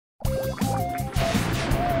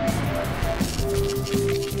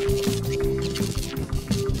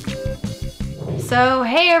So,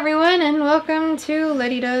 hey everyone, and welcome to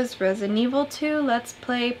Lety Does Resident Evil 2 Let's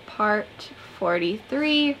Play Part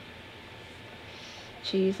 43.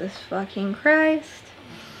 Jesus fucking Christ.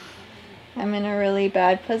 I'm in a really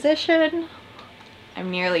bad position.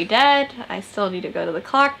 I'm nearly dead. I still need to go to the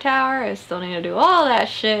clock tower. I still need to do all that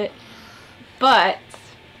shit. But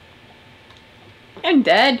I'm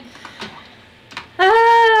dead.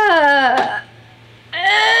 And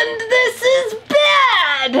this is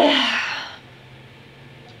bad.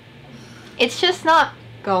 It's just not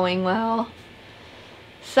going well.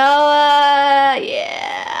 So,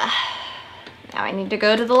 yeah. Now I need to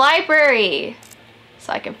go to the library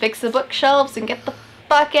so I can fix the bookshelves and get the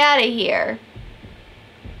fuck out of here.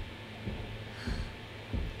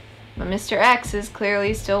 But Mr. X is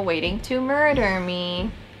clearly still waiting to murder me.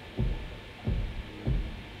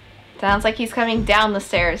 Sounds like he's coming down the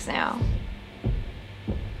stairs now.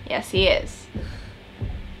 Yes, he is.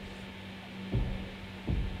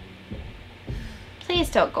 Please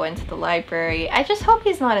don't go into the library. I just hope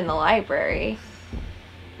he's not in the library.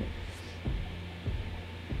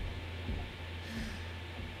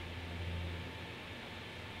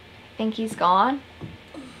 I think he's gone.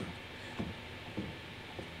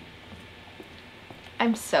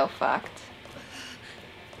 I'm so fucked.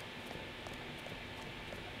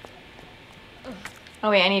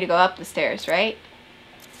 Oh wait, I need to go up the stairs, right?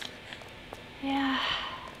 Yeah.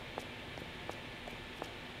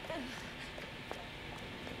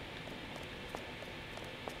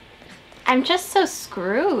 I'm just so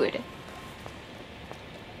screwed.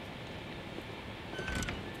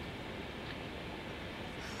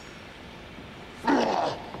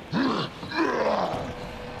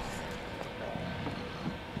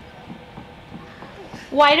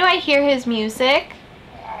 Why do I hear his music?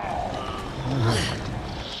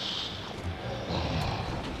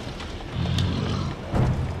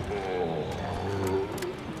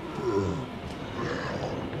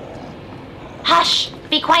 Hush!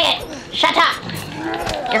 Be quiet! Shut up!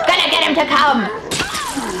 You're gonna get him to come!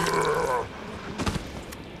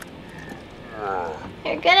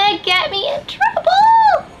 You're gonna get me in trouble!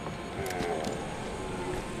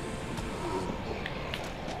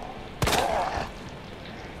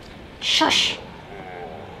 Shush!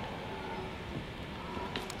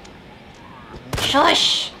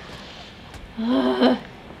 Shush!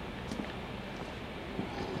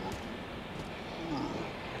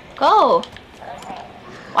 Go!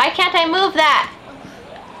 Why can't I move that?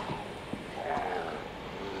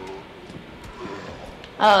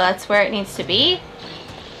 Oh, that's where it needs to be?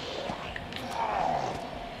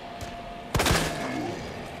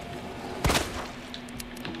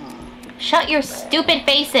 Shut your stupid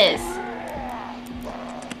faces!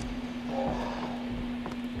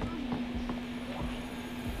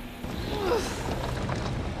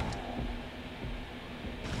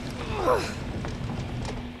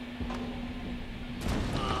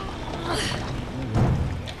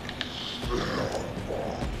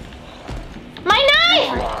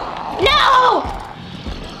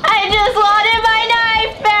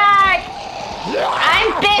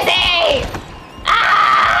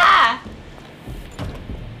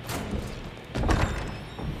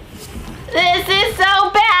 This is so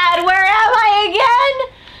bad! Where am I again?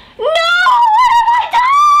 No! What have I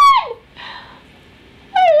done?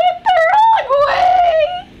 I went the wrong way!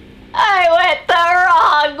 I went the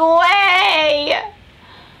wrong way!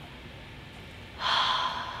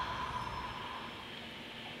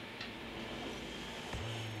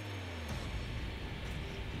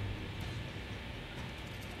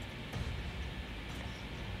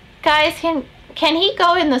 Guys, can he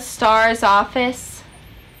go in the STARS office?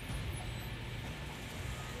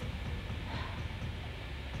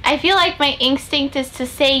 I feel like my instinct is to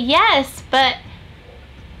say yes, but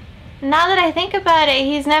now that I think about it,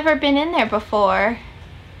 he's never been in there before.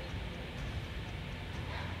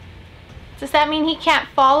 Does that mean he can't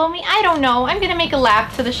follow me? I don't know. I'm gonna make a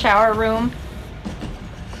lap to the shower room.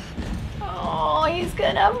 Oh, he's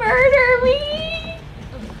gonna murder me!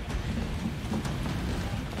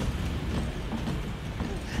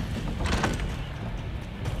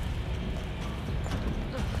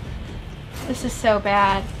 This is so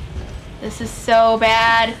bad. This is so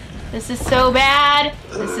bad. This is so bad.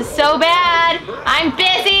 This is so bad. I'm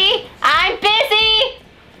busy. I'm busy.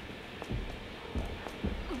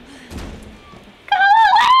 Go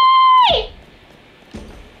away!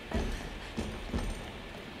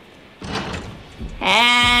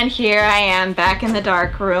 And here I am back in the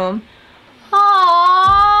dark room.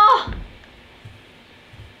 Aww.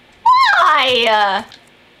 Why?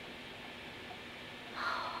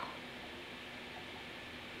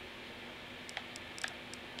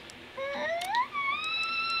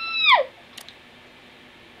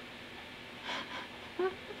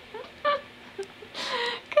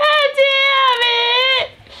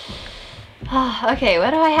 Okay, what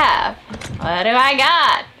do I have? What do I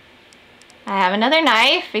got? I have another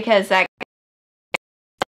knife because that's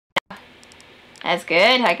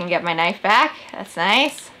good. I can get my knife back. That's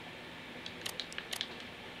nice.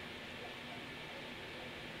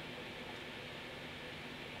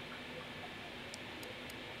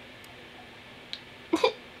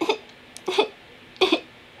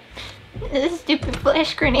 This stupid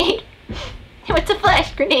flash grenade. What's a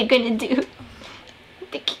flash grenade gonna do? I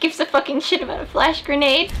think he gives a fucking shit about a flash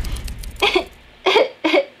grenade.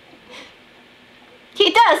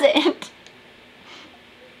 He doesn't.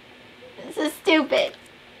 This is stupid.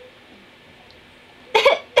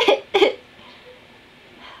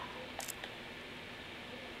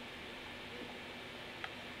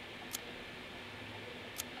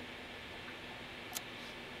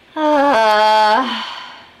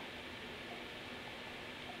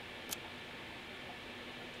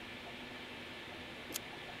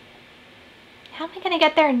 How am I gonna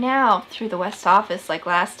get there now? Through the west office like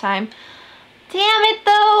last time. Damn it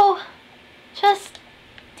though! Just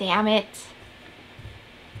damn it.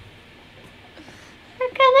 We're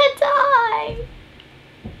gonna die!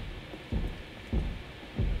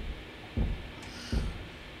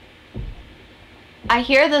 I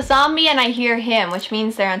hear the zombie and I hear him, which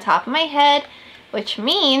means they're on top of my head, which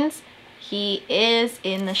means he is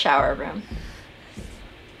in the shower room.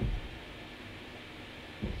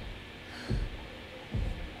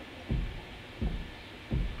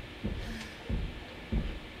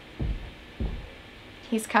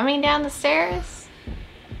 He's coming down the stairs,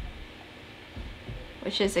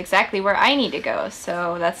 which is exactly where I need to go,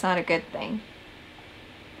 so that's not a good thing.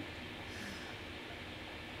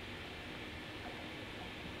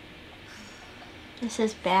 This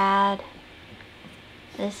is bad.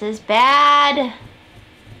 This is bad.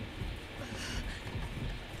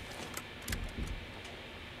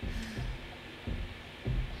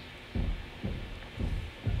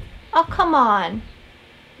 Oh, come on.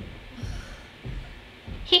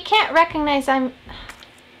 He can't recognize I'm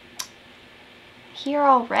here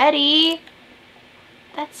already.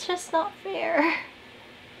 That's just not fair.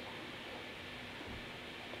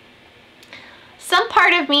 Some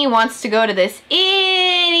part of me wants to go to this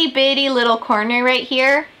itty bitty little corner right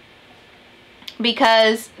here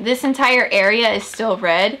because this entire area is still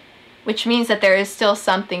red, which means that there is still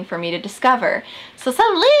something for me to discover. So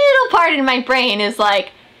some little part in my brain is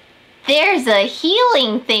like, there's a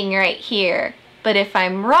healing thing right here. But if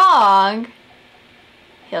I'm wrong,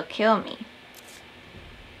 he'll kill me.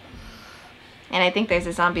 And I think there's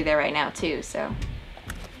a zombie there right now too, so.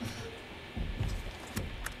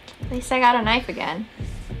 At least I got a knife again.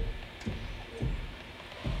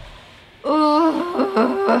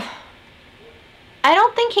 Ooh. I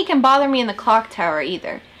don't think he can bother me in the clock tower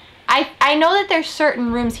either. I know that there's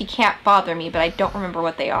certain rooms he can't bother me, but I don't remember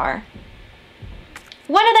what they are.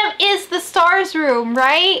 One of them is the stars room,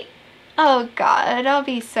 right? Oh god, I'll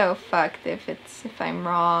be so fucked if I'm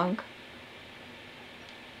wrong.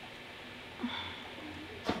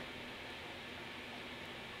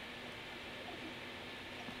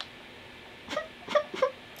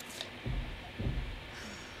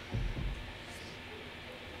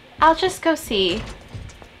 I'll just go see.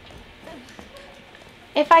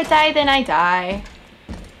 If I die, then I die.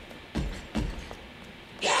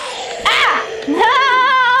 Ah!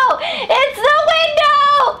 No! It's the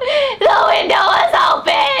window! The window is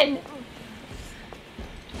open!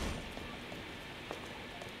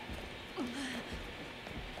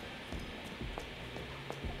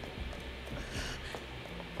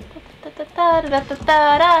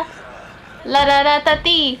 La da da da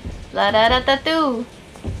dee, la da da da doo.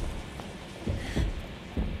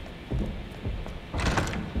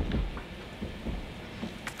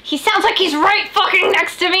 He sounds like he's right fucking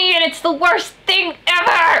next to me and it's the worst thing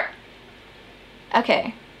ever!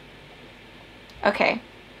 Okay. Okay.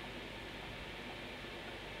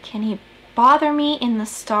 Can he bother me in the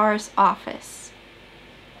star's office?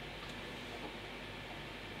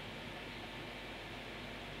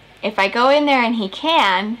 If I go in there and he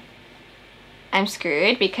can, I'm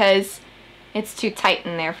screwed because it's too tight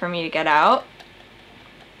in there for me to get out.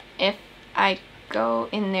 If I go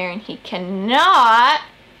in there and he cannot,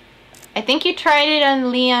 I think you tried it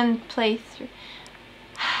on Leon playthrough.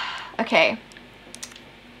 Okay.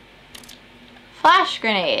 Flash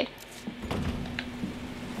grenade.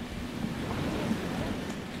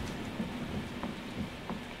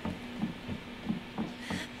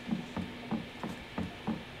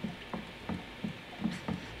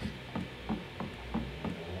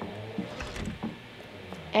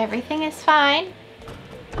 Everything is fine.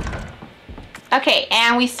 Okay,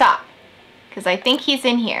 and we stop. Because I think he's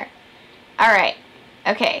in here. Alright.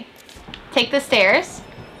 Okay. Take the stairs.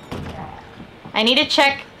 I need to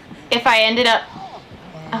check if I ended up...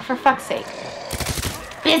 Oh, for fuck's sake.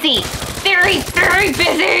 Busy! Very, very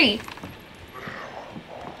busy!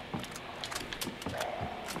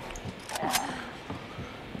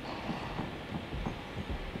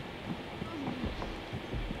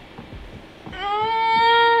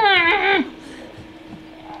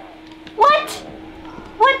 What?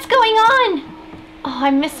 What's going on? Oh,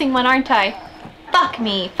 I'm missing one, aren't I? Fuck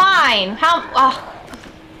me. Fine. How... Oh.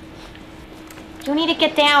 You need to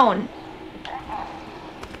get down.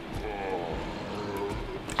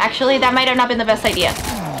 Actually, that might have not been the best idea.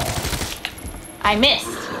 I missed.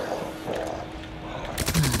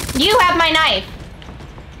 You have my knife.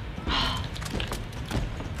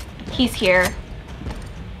 He's here.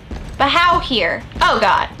 But how here? Oh,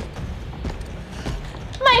 God.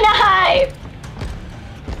 My knife!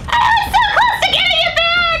 I was so close to getting it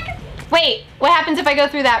back! Wait, what happens if I go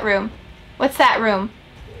through that room? What's that room?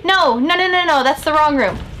 No, no, no, no, no, that's the wrong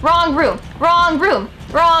room. Wrong room, wrong room,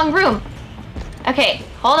 wrong room. Okay,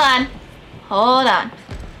 hold on. Hold on.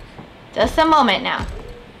 Just a moment now.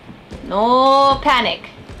 No panic.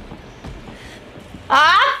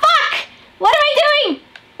 Ah, fuck! What am I doing?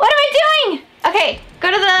 What am I doing? Okay,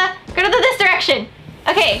 go to this direction.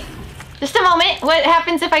 Okay, just a moment. What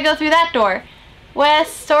happens if I go through that door?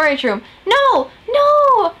 West storage room. No,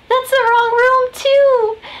 no, that's the wrong room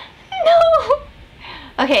too.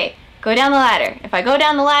 No. Okay, go down the ladder. If I go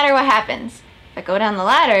down the ladder, what happens? If I go down the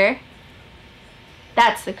ladder,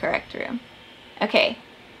 that's the correct room. Okay,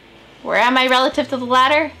 where am I relative to the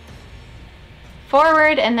ladder?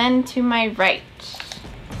 Forward and then to my right.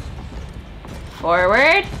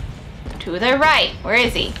 Forward, to the right. Where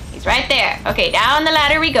is he? He's right there. Okay, down the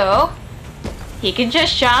ladder we go. He can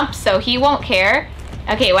just jump, so he won't care.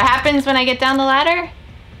 Okay, what happens when I get down the ladder?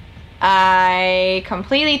 I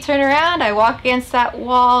completely turn around. I walk against that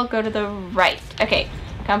wall, go to the right. Okay,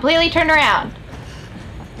 completely turn around.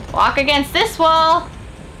 Walk against this wall.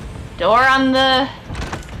 Door on the...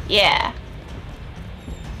 Yeah.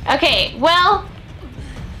 Okay, well...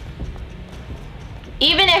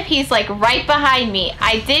 Even if he's like right behind me,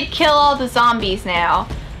 I did kill all the zombies now.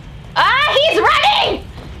 Ah, he's running!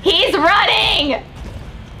 He's running!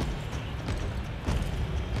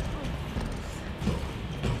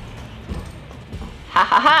 Ha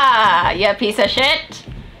ha ha, you piece of shit.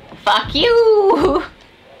 Fuck you.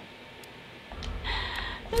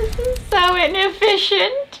 This is so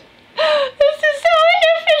inefficient. This is so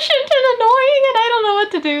inefficient and annoying and I don't know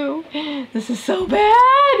what to do. This is so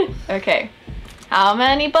bad. Okay. How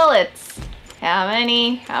many bullets? How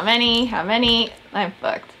many? How many? How many? I'm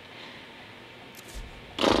fucked.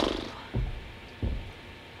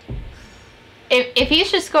 If he's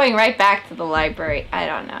just going right back to the library, I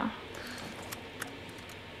don't know.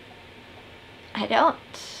 I don't.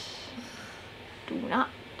 Do not.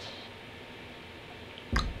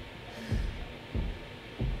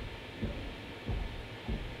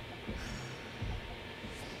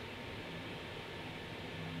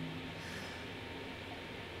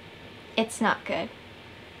 It's not good.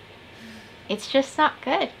 It's just not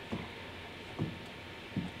good.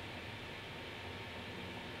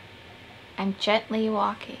 I'm gently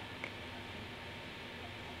walking.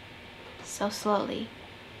 So slowly.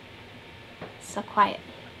 So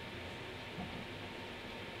quietly.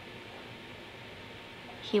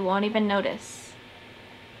 He won't even notice.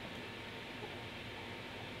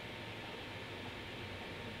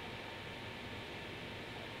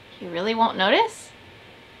 He really won't notice?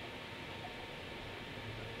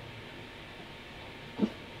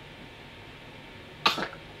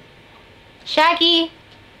 Shaggy!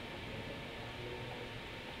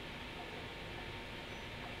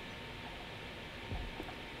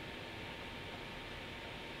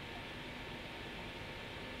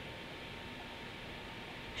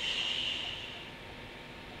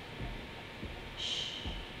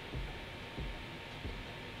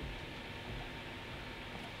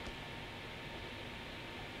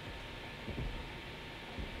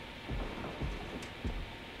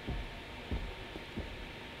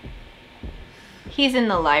 He's in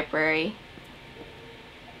the library.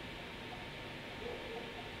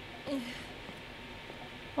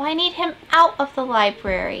 Well, I need him out of the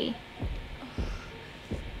library.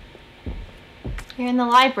 You're in the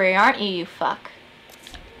library, aren't you, you fuck?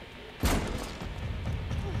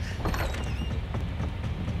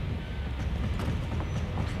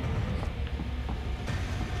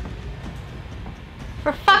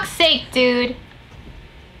 For fuck's sake, dude.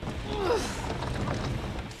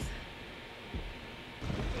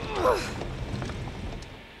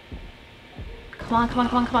 Come on, come on,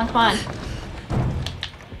 come on, come on, come on.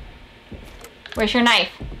 Where's your knife?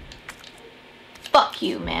 Fuck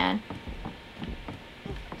you, man.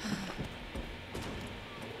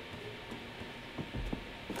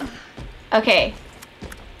 Okay.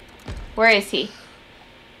 Where is he?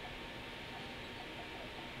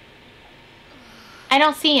 I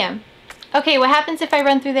don't see him. Okay, what happens if I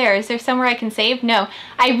run through there? Is there somewhere I can save? No.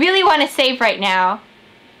 I really want to save right now.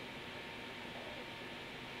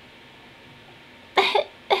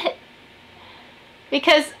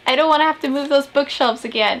 Because I don't want to have to move those bookshelves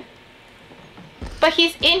again. But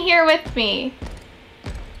he's in here with me.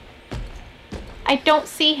 I don't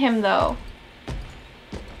see him though.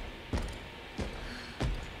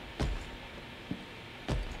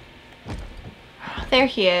 There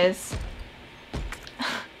he is.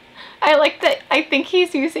 I like that. I think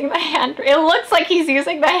he's using the handrail. It looks like he's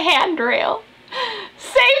using the handrail.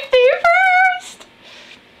 Safety first!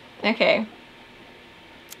 Okay.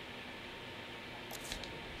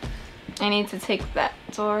 I need to take that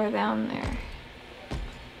door down there.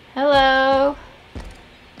 Hello.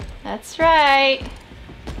 That's right.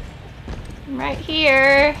 I'm right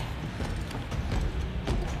here.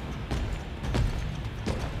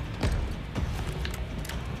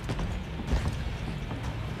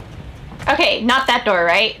 Okay, not that door,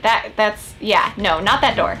 right? That's, yeah, no, not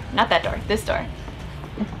that door. Not that door. This door.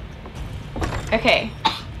 Okay.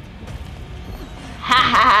 Ha ha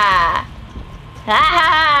ha! Ha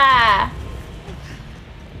ha!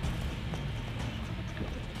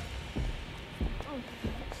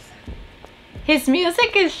 His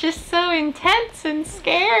music is just so intense and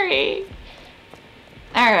scary.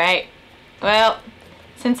 Alright. Well,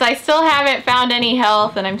 since I still haven't found any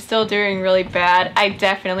health and I'm still doing really bad, I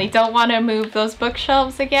definitely don't want to move those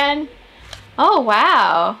bookshelves again. Oh,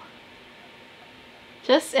 wow.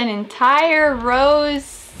 Just an entire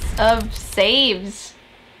rows of saves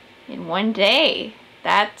in one day.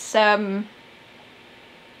 That's, I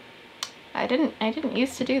didn't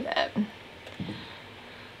used to do that.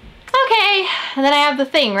 Okay, and then I have the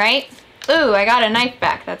thing, right? Ooh, I got a knife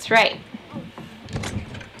back, that's right.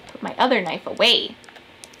 Put my other knife away.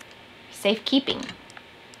 Safekeeping.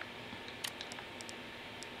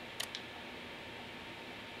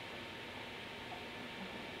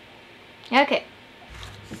 Okay.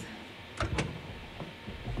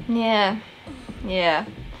 Yeah.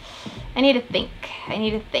 I need to think.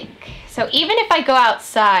 So even if I go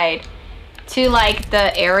outside to like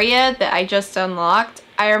the area that I just unlocked,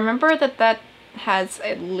 I remember that has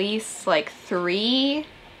at least like 3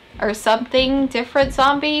 or something different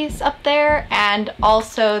zombies up there, and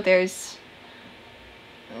also there's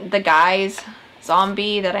the guy's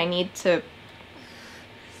zombie that I need to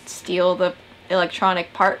steal the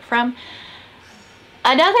electronic part from.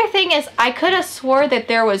 Another thing is, I could have swore that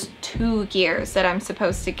there was 2 gears that I'm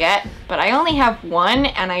supposed to get, but I only have 1,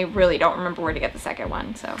 and I really don't remember where to get the second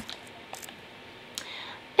one, so.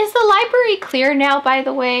 Is the library clear now, by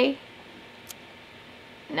the way?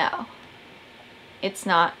 No. It's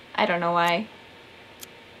not. I don't know why.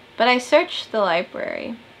 But I searched the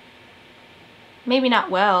library. Maybe not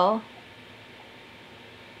well.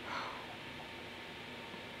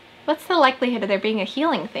 What's the likelihood of there being a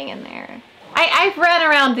healing thing in there? I've ran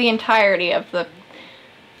around the entirety of the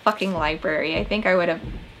fucking library. I think I would have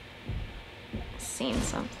seen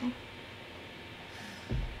something.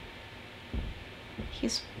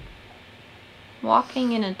 He's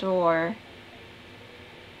walking in a door.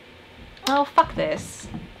 Oh, fuck this.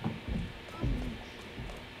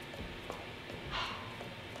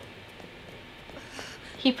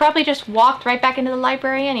 He probably just walked right back into the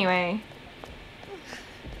library anyway.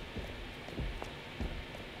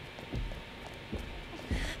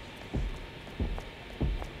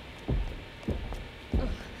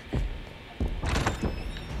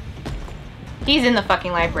 He's in the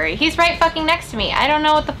fucking library. He's right fucking next to me. I don't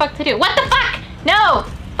know what the fuck to do. What the fuck? No!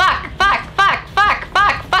 Fuck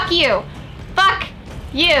you. Fuck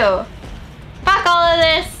you. Fuck all of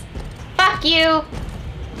this. Fuck you.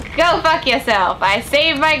 Go fuck yourself. I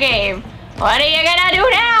saved my game. What are you gonna do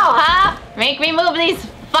now, huh? Make me move these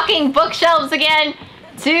fucking bookshelves again?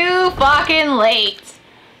 Too fucking late.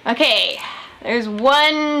 Okay. There's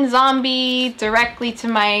one zombie directly to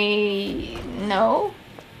my... No?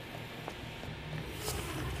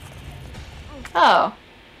 Oh.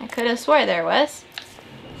 I could have swore there was.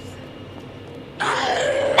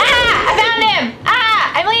 Ah! I found him!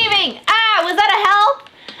 Ah! I'm leaving! Ah! Was that a health?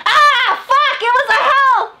 Ah! Fuck! It was a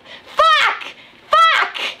health! Fuck!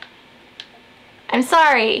 Fuck! I'm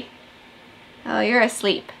sorry. Oh, you're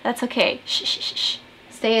asleep. That's okay. Shh, shh, shh, shh.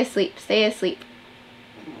 Stay asleep. Stay asleep.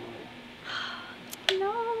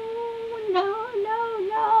 No.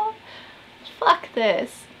 Fuck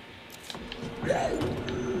this.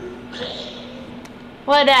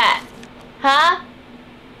 What that? Huh?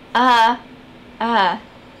 Uh-huh. Uh-huh.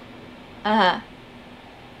 Uh-huh.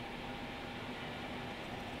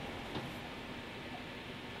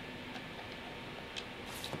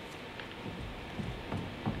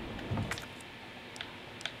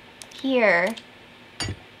 Here.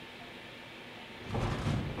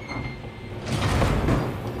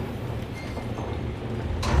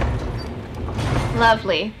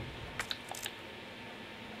 Lovely.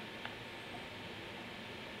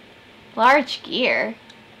 Large gear.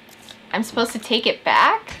 I'm supposed to take it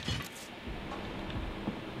back?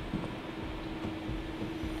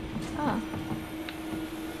 Oh.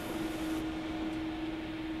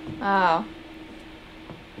 Oh.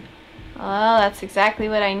 Well, that's exactly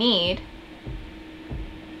what I need.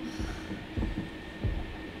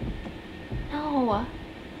 No.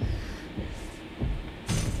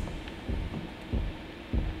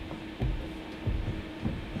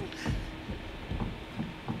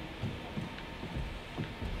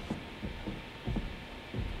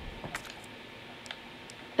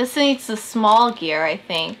 This needs the small gear, I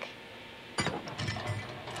think.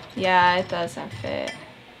 Yeah, it doesn't fit.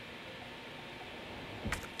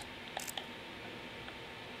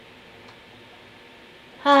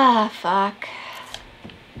 Ah, fuck.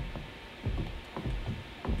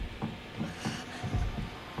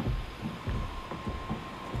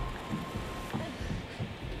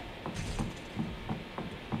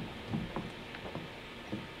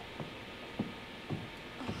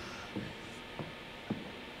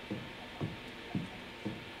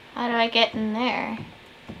 How do I get in there?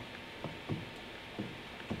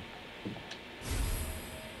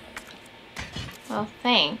 Well,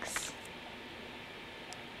 thanks.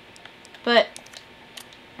 But...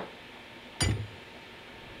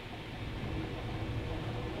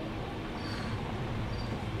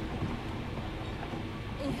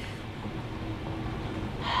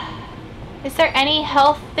 Is there any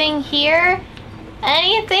health thing here?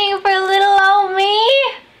 Anything for little old me?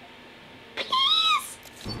 Please?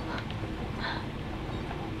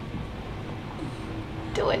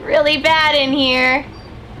 Doing really bad in here.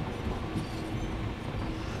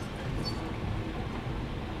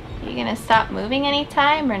 You gonna stop moving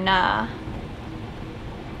anytime or nah?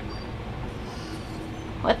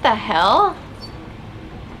 What the hell?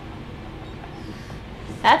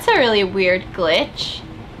 That's a really weird glitch.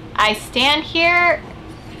 I stand here.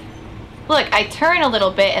 Look, I turn a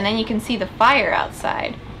little bit and then you can see the fire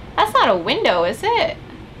outside. That's not a window, is it?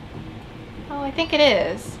 Oh, I think it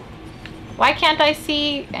is. Why can't I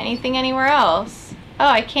see anything anywhere else? Oh,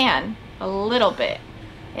 I can. A little bit.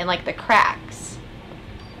 In like the cracks.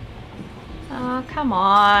 Oh, come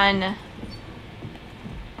on.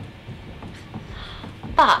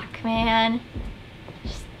 Fuck, man.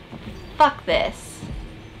 Just fuck this.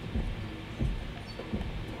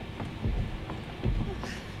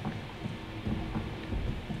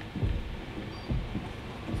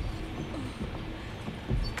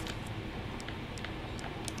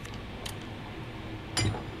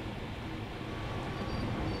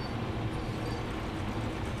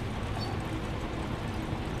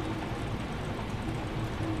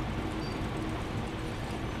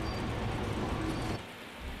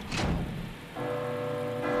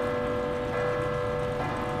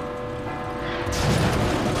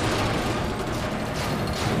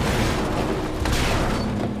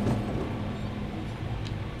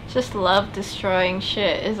 Just love destroying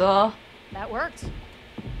shit is all. That worked.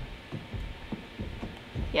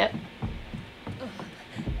 Yep.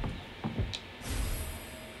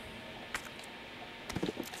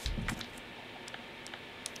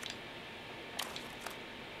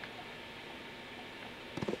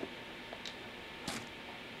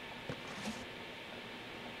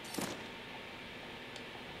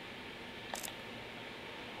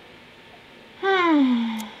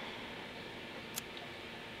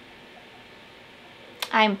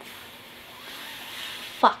 I'm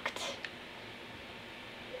fucked.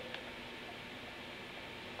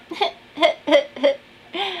 I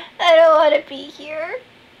don't want to be here.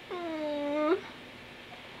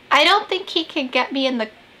 I don't think he could get me in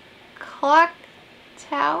the clock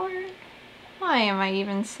tower. Why am I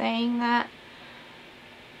even saying that?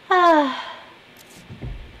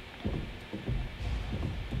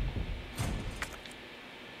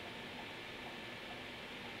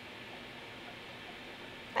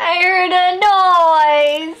 I heard a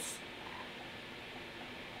noise.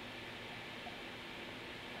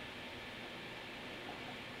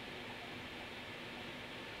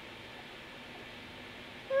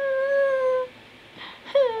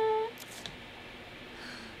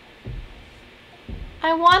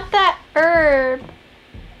 I want that herb.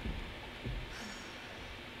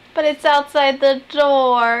 But it's outside the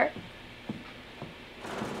door.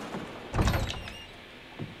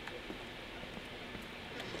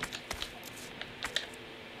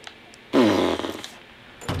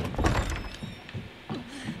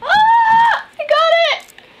 Ah! I got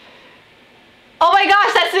it! Oh my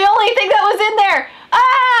gosh, that's the only thing that was in there!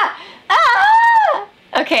 Ah! Ah!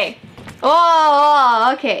 Okay.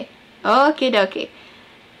 Oh, okay. Okie dokie.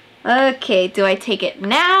 Okay, do I take it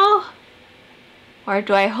now? Or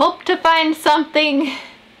do I hope to find something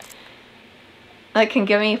that can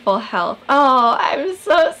give me full health? Oh, I'm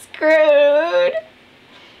so screwed.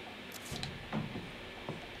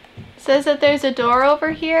 It says that there's a door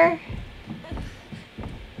over here.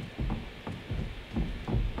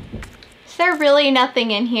 Is there really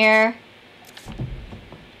nothing in here?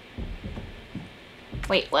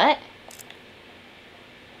 Wait, what?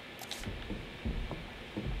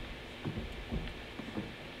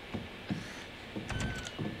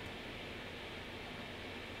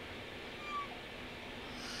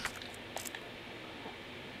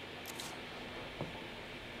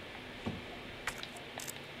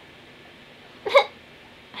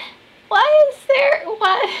 Why is there,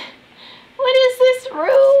 what is this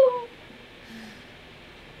room?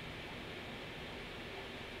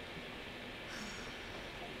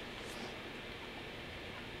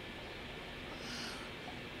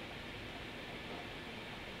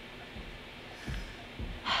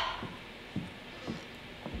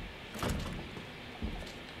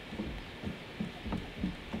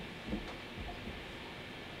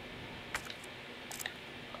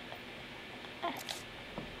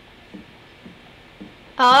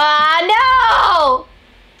 Ah, no!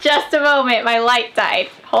 Just a moment, my light died.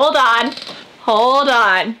 Hold on. Hold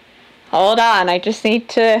on. Hold on, I just need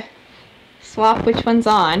to swap which one's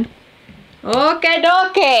on. Okay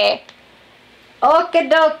dokie. Okay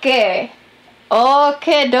dokie.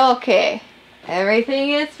 Okay dokie.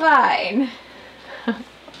 Everything is fine.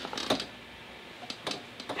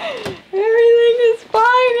 Everything is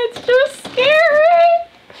fine, it's just scary.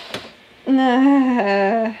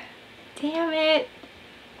 Damn it.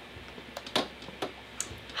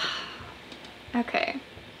 Okay.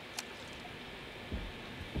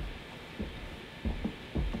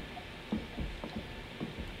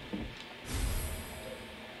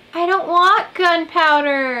 I don't want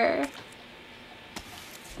gunpowder.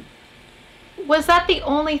 Was that the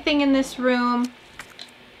only thing in this room?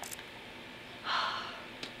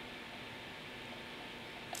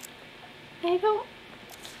 I don't...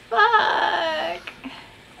 Fuck.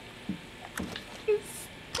 You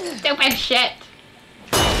stupid shit.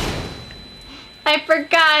 I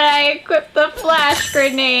forgot I equipped the flash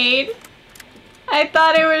grenade. I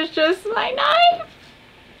thought it was just my knife.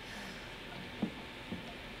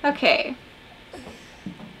 Okay.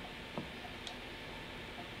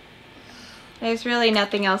 There's really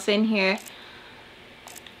nothing else in here.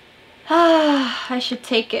 Ah, I should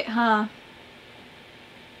take it, huh?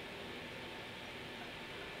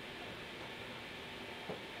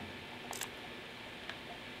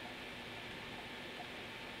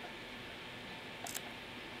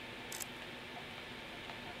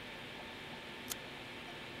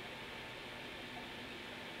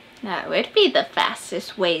 That would be the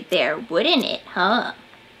fastest way there, wouldn't it, huh?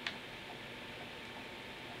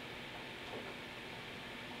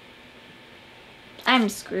 I'm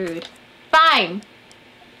screwed. Fine!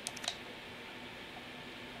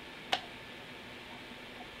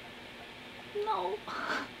 No.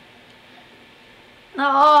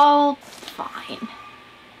 Oh, fine.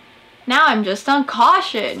 Now I'm just on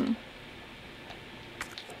caution.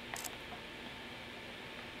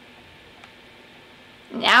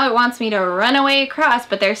 Now it wants me to run away across,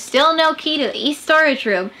 but there's still no key to the east storage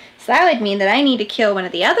room, so that would mean that I need to kill one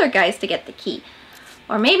of the other guys to get the key.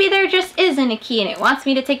 Or maybe there just isn't a key and it wants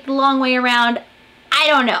me to take the long way around. I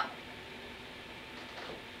don't know.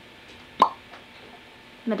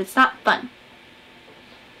 But it's not fun.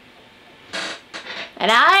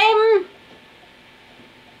 And I'm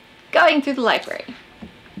going through the library.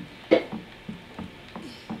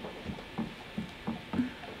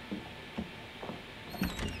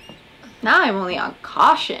 Now I'm only on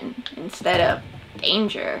caution instead of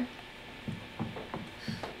danger.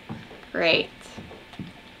 Great.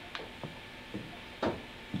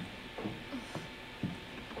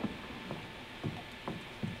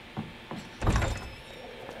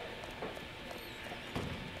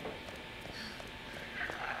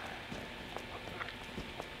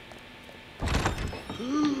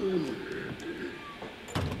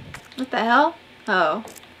 What the hell? Oh,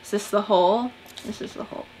 is this the hole? This is the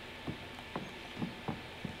hole.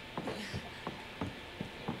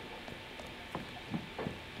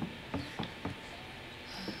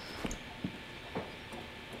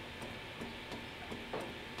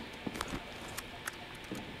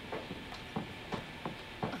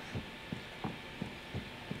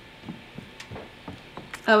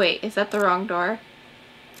 Oh wait, is that the wrong door?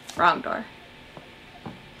 Wrong door.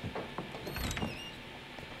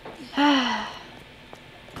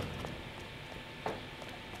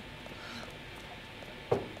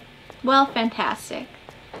 Well, fantastic.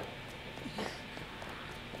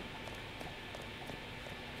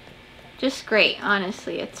 Just great,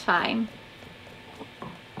 honestly, it's fine.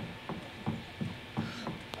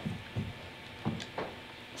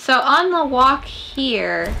 So on the walk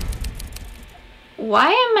here, why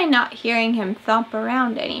am I not hearing him thump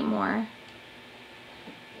around anymore?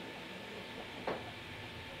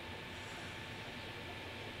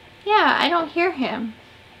 Yeah, I don't hear him.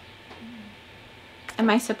 Am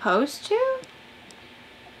I supposed to?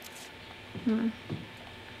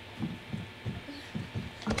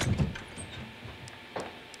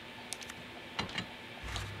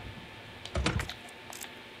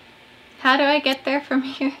 How do I get there from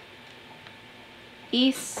here?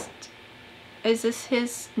 East. Is this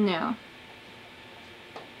his? No.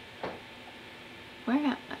 Where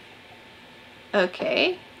am I?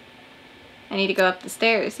 Okay. I need to go up the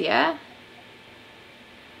stairs, yeah?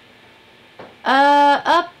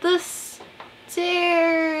 Up the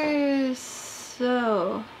stairs.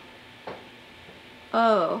 So.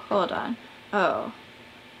 Oh, hold on. Oh.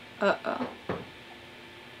 Uh-oh.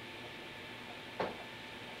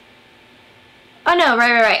 Oh no,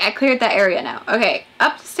 right. I cleared that area now. Okay,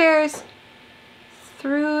 up the stairs,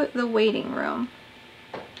 through the waiting room.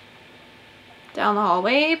 Down the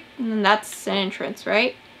hallway, and that's an entrance,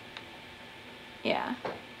 right? Yeah.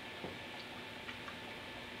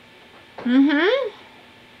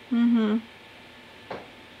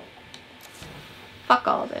 Fuck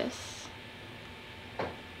all this.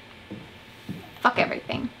 Fuck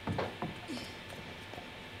everything.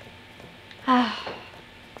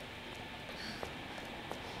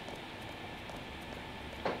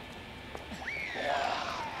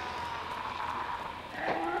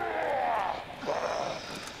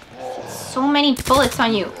 So many bullets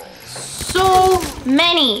on you. So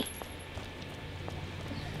many.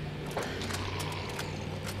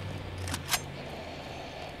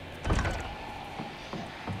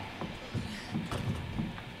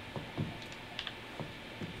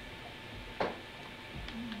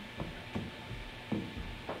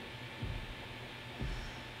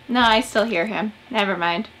 No, I still hear him. Never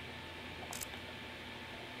mind.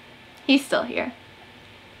 He's still here.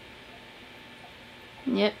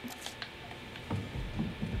 Yep.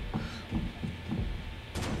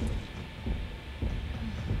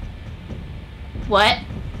 What?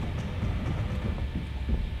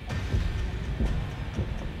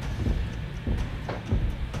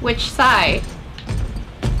 Which side?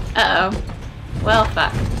 Uh-oh. Well,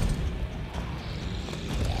 fuck.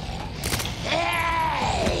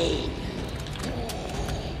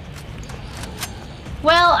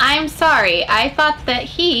 Well, I'm sorry. I thought that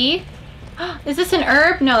he... Is this an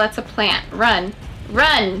herb? No, that's a plant. Run.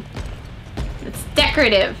 Run! It's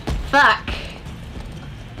decorative. Fuck.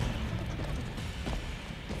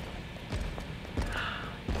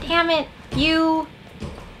 Damn it. You...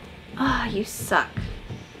 Ah, you suck.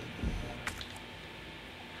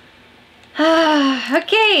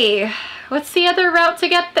 Okay. What's the other route to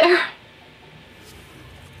get there?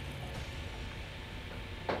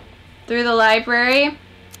 Through the library,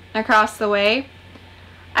 across the way.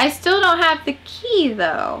 I still don't have the key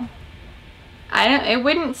though. It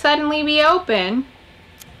wouldn't suddenly be open.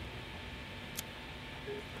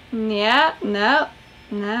 Yeah, no.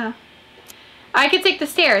 I could take the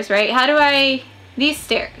stairs, right? How do I, these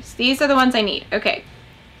stairs, these are the ones I need. Okay.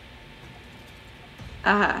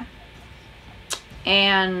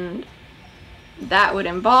 And that would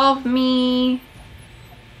involve me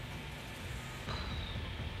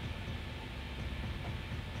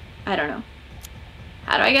I don't know.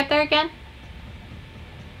 How do I get there again?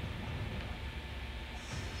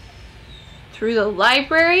 Through the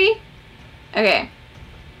library? Okay.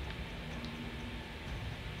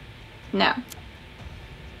 No.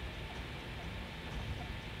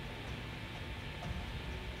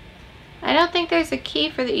 I don't think there's a key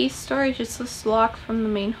for the east storage. It's just locked from the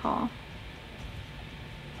main hall.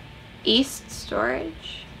 East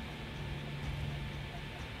storage?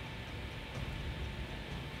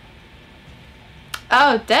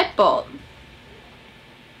 Oh, deadbolt.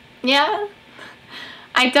 Yeah.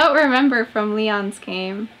 I don't remember from Leon's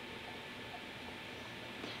game.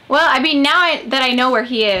 Well, I mean, now that I know where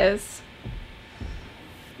he is.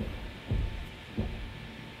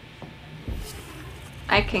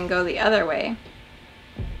 I can go the other way.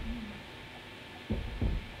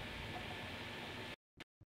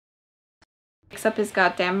 Makes up his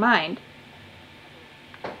goddamn mind.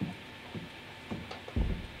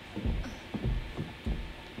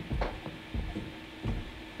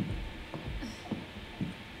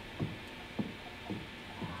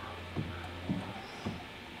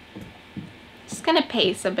 just gonna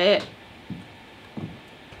pace a bit.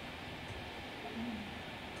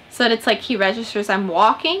 So that it's like he registers I'm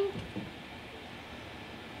walking.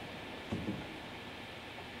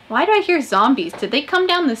 Why do I hear zombies? Did they come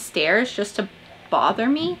down the stairs just to bother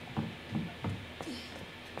me?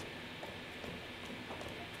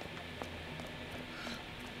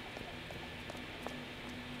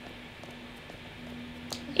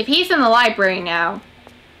 If he's in the library now,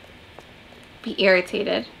 be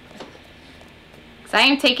irritated. Because I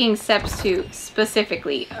am taking steps to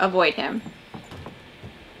specifically avoid him.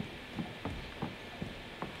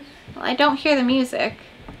 Well, I don't hear the music.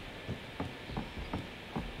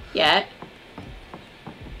 Yet.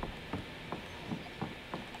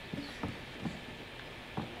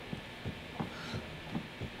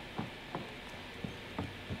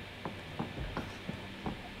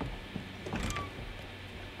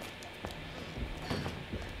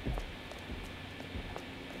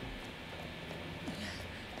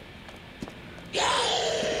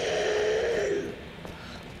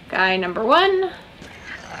 Guy number 1.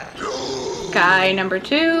 Guy number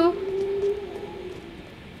 2.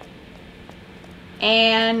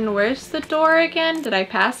 And where's the door again? Did I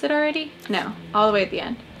pass it already? No, all the way at the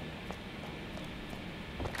end.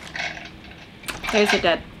 There's a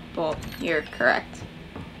deadbolt. You're correct.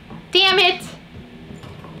 Damn it!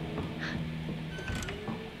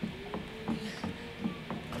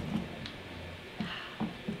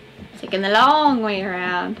 Taking the long way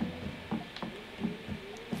around.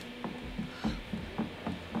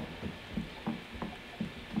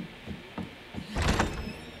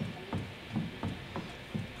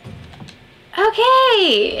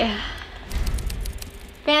 Okay.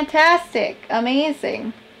 Fantastic.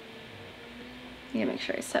 Amazing. Need to make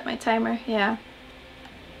sure I set my timer. Yeah.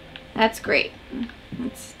 That's great.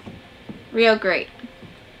 It's real great.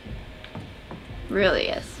 Really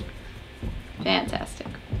is. Fantastic.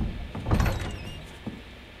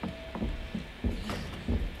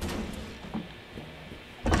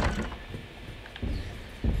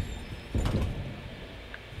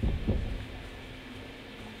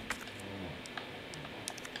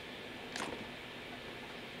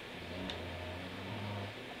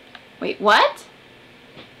 Wait, what?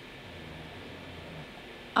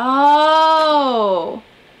 Oh.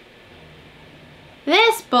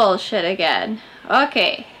 This bullshit again.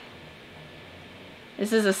 Okay.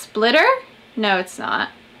 This is a splitter? No, it's not.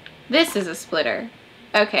 This is a splitter.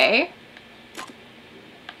 Okay.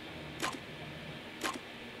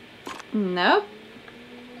 Nope.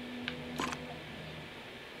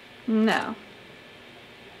 No.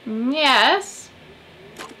 Yes.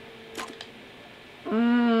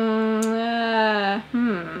 Hmm.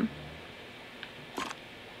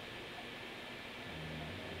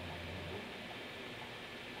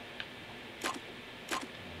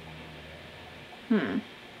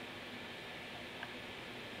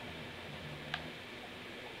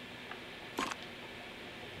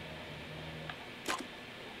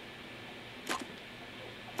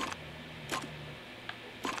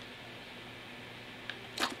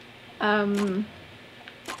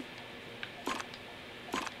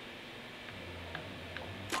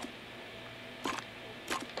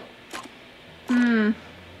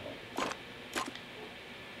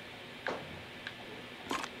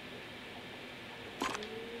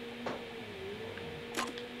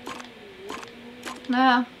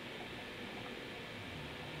 No.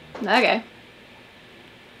 Okay.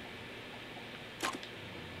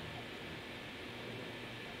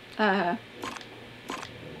 Uh-huh.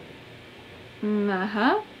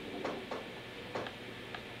 Uh-huh.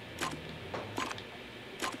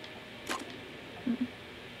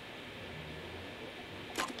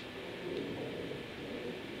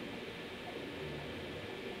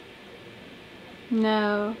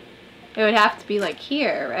 No. It would have to be like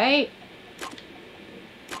here, right?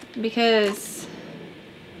 Because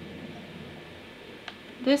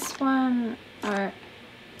this one, or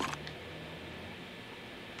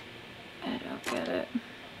I don't get it.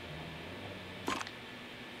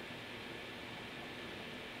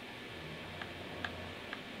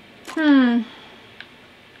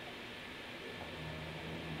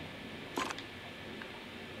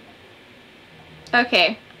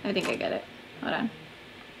 Okay, I think I get it. Hold on.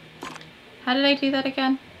 How did I do that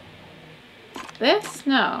again? This?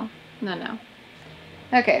 No. No.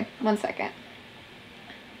 Okay, 1 second.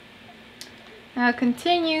 I'll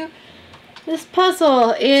continue this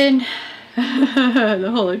puzzle in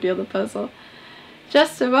the whole ordeal of the puzzle.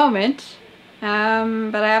 Just a moment.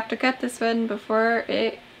 But I have to cut this one before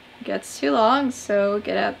it gets too long, so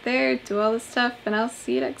get out there, do all the stuff, and I'll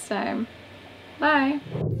see you next time. Bye!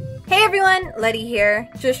 Hey everyone, Lety here.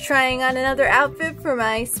 Just trying on another outfit for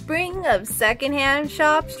my Spring of Secondhand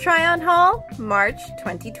Shops try-on haul, March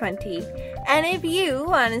 2020. And if you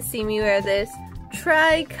want to see me wear this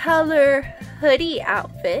tri-color hoodie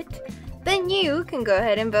outfit, then you can go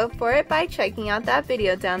ahead and vote for it by checking out that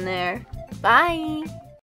video down there. Bye!